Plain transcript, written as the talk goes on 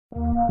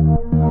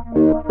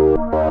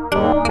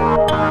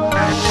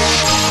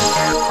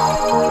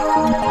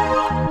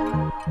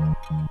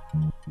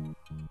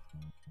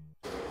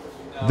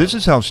This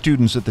is how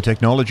students at the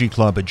Technology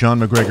Club at John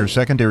McGregor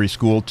Secondary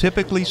School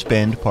typically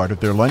spend part of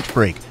their lunch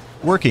break,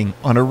 working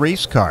on a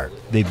race car.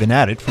 They've been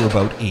at it for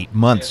about 8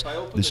 months.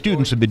 The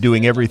students have been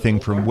doing everything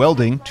from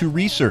welding to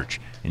research.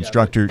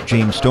 Instructor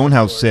James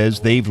Stonehouse says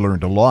they've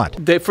learned a lot.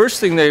 The first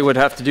thing they would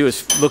have to do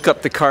is look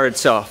up the car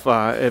itself.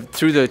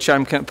 Through the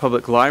Chatham-Kent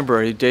Public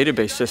Library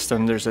database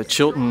system, there's a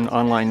Chilton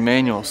online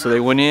manual. So they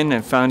went in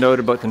and found out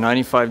about the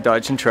 95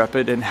 Dodge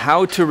Intrepid and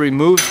how to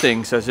remove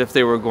things as if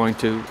they were going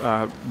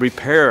to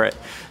repair it,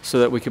 so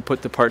that we could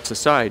put the parts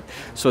aside.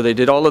 So they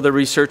did all of the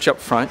research up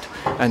front,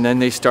 and then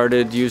they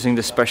started using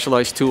the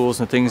specialized tools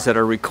and things that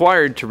are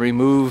required to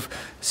remove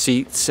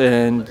seats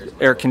and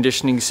air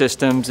conditioning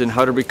systems and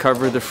how to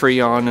recover the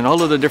Freon and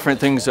all of the different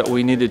things that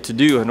we needed to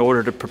do in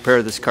order to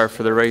prepare this car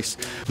for the race.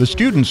 The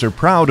students are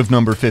proud of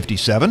number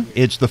 57.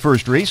 It's the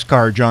first race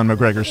car John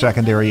McGregor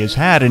Secondary has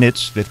had in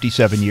its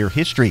 57-year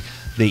history.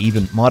 They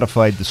even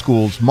modified the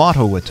school's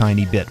motto a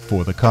tiny bit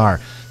for the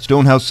car.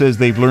 Stonehouse says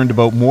they've learned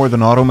about more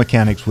than auto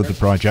mechanics with the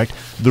project.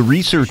 The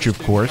research, of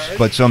course,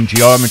 but some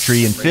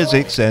geometry and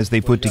physics as they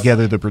put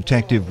together the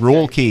protective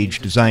roll cage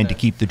designed to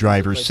keep the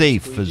driver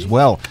safe as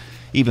well.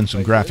 Even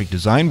some graphic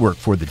design work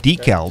for the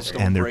decals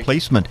and their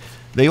placement.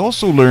 They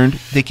also learned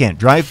they can't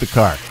drive the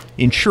car.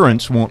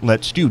 Insurance won't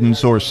let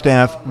students or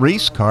staff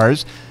race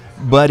cars,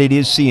 but it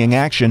is seeing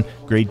action.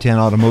 Grade 10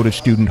 automotive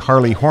student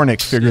Harley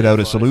Hornick figured out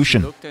a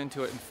solution. Looked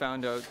into it and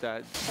found out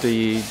that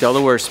the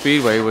Delaware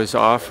Speedway was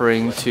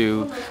offering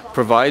to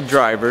provide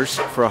drivers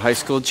for a high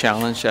school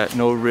challenge at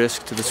no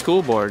risk to the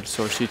school board.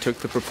 So she took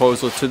the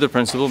proposal to the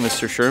principal,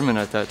 Mr. Sherman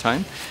at that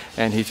time,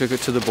 and he took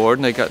it to the board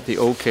and they got the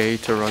okay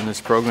to run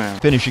this program.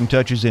 Finishing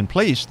touches in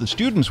place, the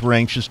students were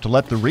anxious to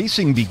let the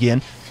racing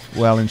begin,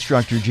 while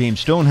instructor James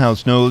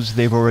Stonehouse knows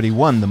they've already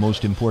won the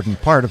most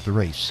important part of the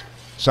race.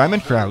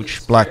 Simon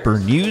Crouch,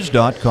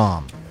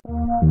 BlackburnNews.com.